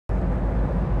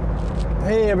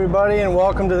Hey everybody, and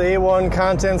welcome to the A1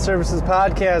 Content Services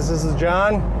Podcast. This is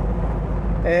John,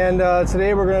 and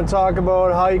today we're going to talk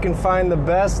about how you can find the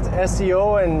best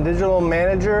SEO and digital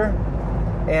manager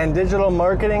and digital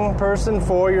marketing person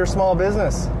for your small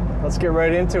business. Let's get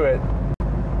right into it.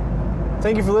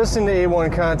 Thank you for listening to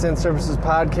A1 Content Services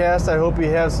Podcast. I hope you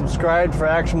have subscribed for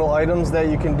actionable items that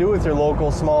you can do with your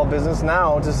local small business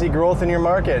now to see growth in your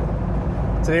market.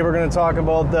 Today we're going to talk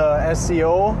about the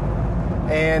SEO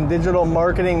and digital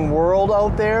marketing world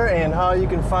out there and how you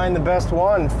can find the best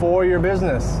one for your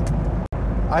business.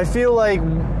 I feel like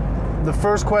the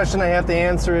first question I have to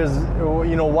answer is,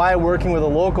 why working with a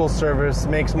local service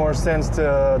makes more sense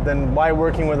than why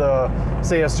working with a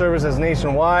service that's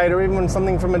nationwide or even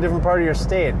something from a different part of your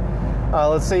state.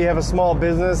 Let's say you have a small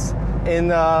business in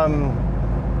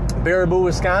Baraboo,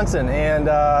 Wisconsin, and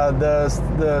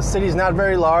the city's not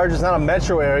very large. It's not a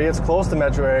metro area. It's close to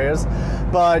metro areas,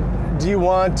 but do you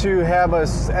want to have a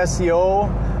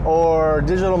SEO or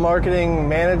digital marketing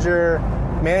manager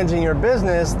managing your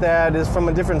business that is from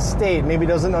a different state, maybe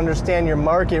doesn't understand your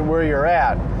market where you're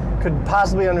at, could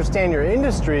possibly understand your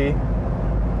industry,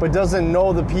 but doesn't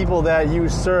know the people that you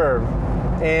serve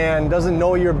and doesn't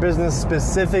know your business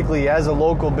specifically as a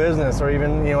local business or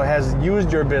even has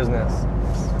used your business?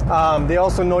 They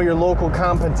also know your local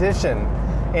competition.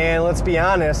 And let's be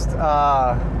honest,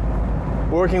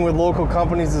 working with local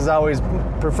companies is always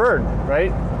preferred,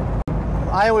 right?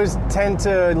 I always tend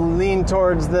to lean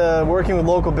towards the working with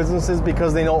local businesses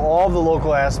because they know all the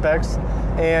local aspects.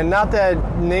 And not that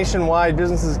nationwide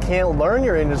businesses can't learn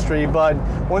your industry, but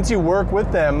once you work with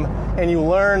them and you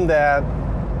learn that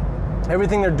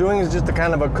everything they're doing is just a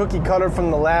kind of a cookie cutter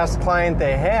from the last client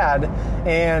they had,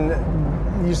 and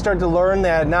you start to learn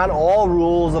that not all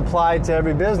rules apply to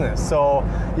every business. So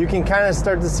you can kind of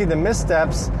start to see the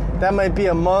missteps. That might be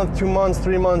a month, 2 months,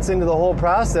 3 months into the whole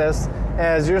process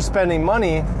as you're spending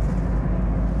money,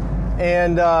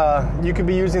 and you could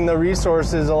be using the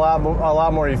resources a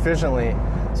lot more efficiently.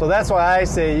 So that's why I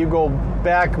say you go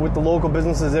back with the local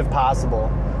businesses if possible.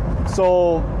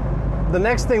 So the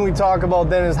next thing we talk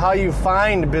about then is how you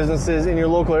find businesses in your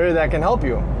local area that can help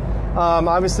you.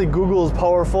 Obviously Google is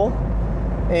powerful.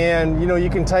 And you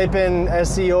can type in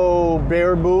SEO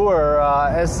Baraboo or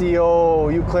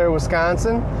SEO Eau Claire,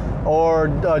 Wisconsin, or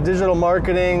digital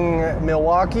marketing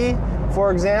Milwaukee,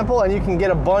 for example, and you can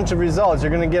get a bunch of results.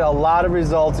 You're going to get a lot of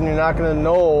results, and you're not going to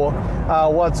know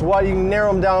what's what. You can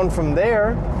narrow them down from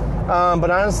there. But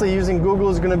honestly, using Google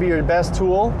is going to be your best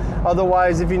tool.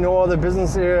 Otherwise, if you know other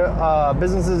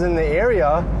businesses in the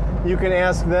area, you can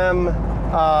ask them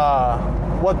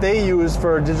what they use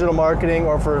for digital marketing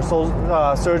or for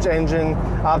search engine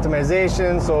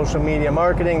optimization, social media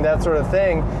marketing, that sort of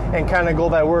thing, and kind of go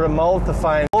by word of mouth to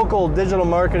find local digital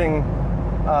marketing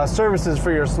services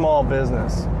for your small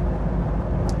business.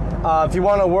 If you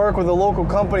want to work with a local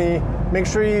company, make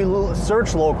sure you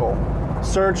search local.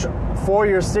 Search for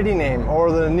your city name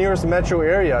or the nearest metro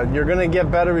area. You're going to get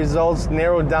better results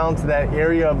narrowed down to that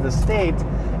area of the state,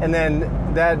 and then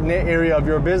that area of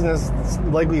your business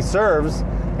likely serves,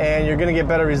 and you're going to get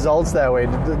better results that way.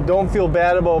 Don't feel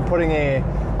bad about putting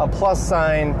a plus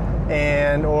sign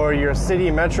or your city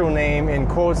metro name in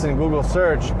quotes in Google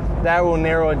search. That will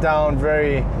narrow it down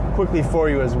very quickly for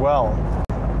you as well.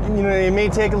 It may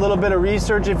take a little bit of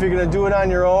research if you're going to do it on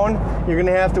your own. You're going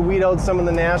to have to weed out some of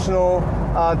the national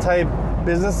type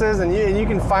businesses, and you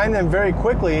can find them very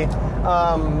quickly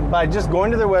by just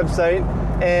going to their website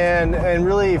and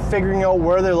really figuring out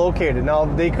where they're located. Now,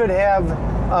 they could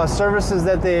have services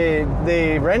that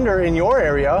they render in your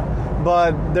area,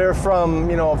 but they're from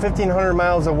 1,500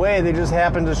 miles away. They just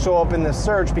happen to show up in the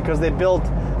search because they built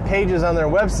pages on their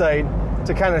website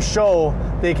to kind of show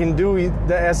they can do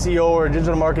the SEO or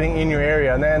digital marketing in your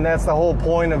area. And that's the whole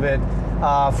point of it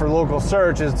for local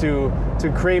search, is to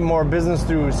create more business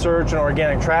through search and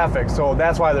organic traffic. So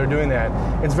that's why they're doing that.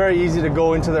 It's very easy to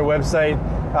go into their website,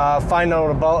 find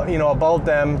out about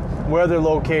them, where they're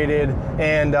located,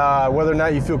 and whether or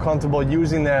not you feel comfortable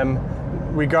using them,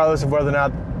 regardless of whether or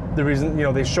not the reason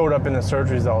they showed up in the search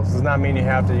results. Does not mean you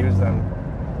have to use them.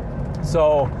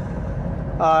 So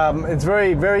it's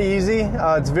very, very easy.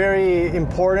 It's very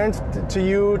important to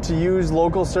you to use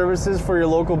local services for your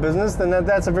local business. Then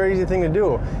that's a very easy thing to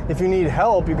do. If you need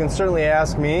help, you can certainly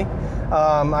ask me.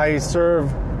 I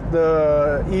serve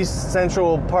the east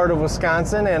central part of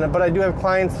Wisconsin, but I do have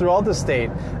clients throughout the state.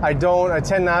 I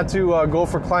tend not to go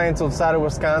for clients outside of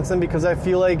Wisconsin because I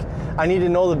feel like I need to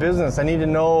know the business. I need to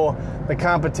know the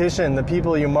competition, the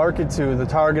people you market to, the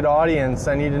target audience.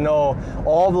 I need to know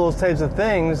all those types of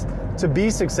things to be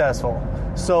successful.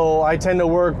 So I tend to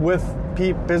work with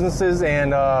businesses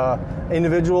and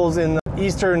individuals in the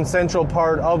eastern central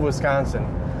part of Wisconsin.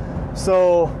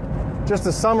 So just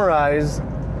to summarize,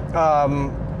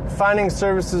 finding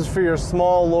services for your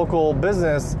small local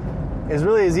business is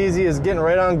really as easy as getting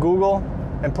right on Google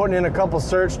and putting in a couple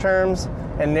search terms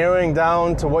and narrowing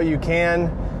down to what you can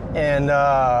and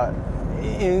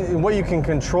in what you can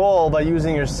control by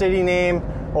using your city name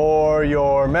or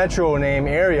your metro name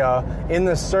area in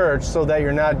the search, so that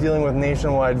you're not dealing with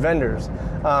nationwide vendors.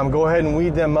 Go ahead and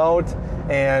weed them out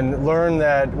and learn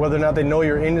that whether or not they know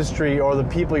your industry or the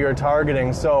people you're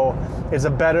targeting. So it's a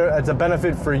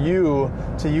benefit for you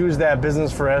to use that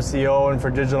business for SEO and for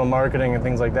digital marketing and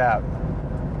things like that.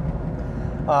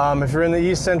 If you're in the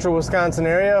East Central Wisconsin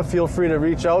area, feel free to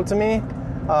reach out to me.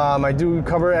 I do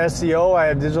cover SEO. I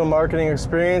have digital marketing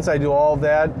experience. I do all of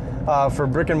that for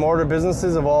brick and mortar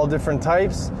businesses of all different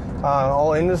types,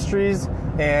 all industries,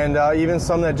 and even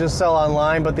some that just sell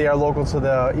online, but they are local to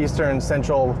the eastern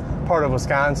central part of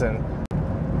Wisconsin.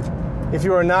 If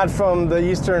you are not from the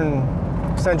eastern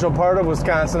central part of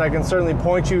Wisconsin, I can certainly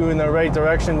point you in the right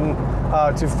direction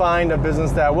to find a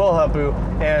business that will help you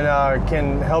and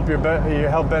can help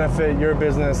benefit your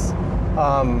business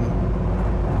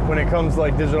when it comes to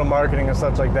like digital marketing and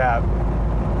such like that.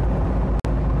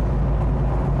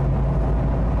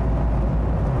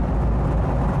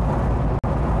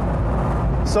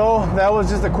 So that was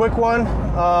just a quick one,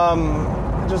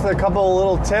 just a couple of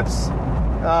little tips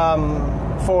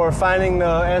for finding the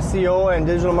SEO and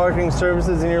digital marketing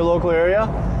services in your local area,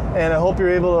 and I hope you're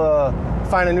able to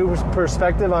find a new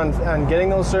perspective on getting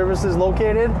those services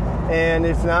located. And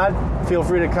if not, feel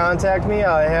free to contact me.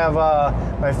 I have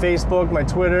my Facebook, my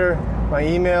Twitter, my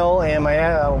email, and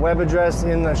my web address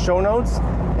in the show notes.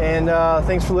 And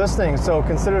thanks for listening. So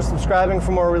consider subscribing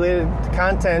for more related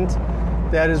content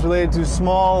that is related to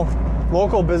small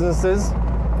local businesses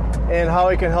and how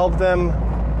it can help them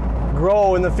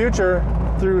grow in the future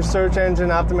through search engine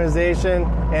optimization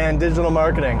and digital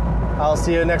marketing. I'll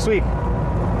see you next week.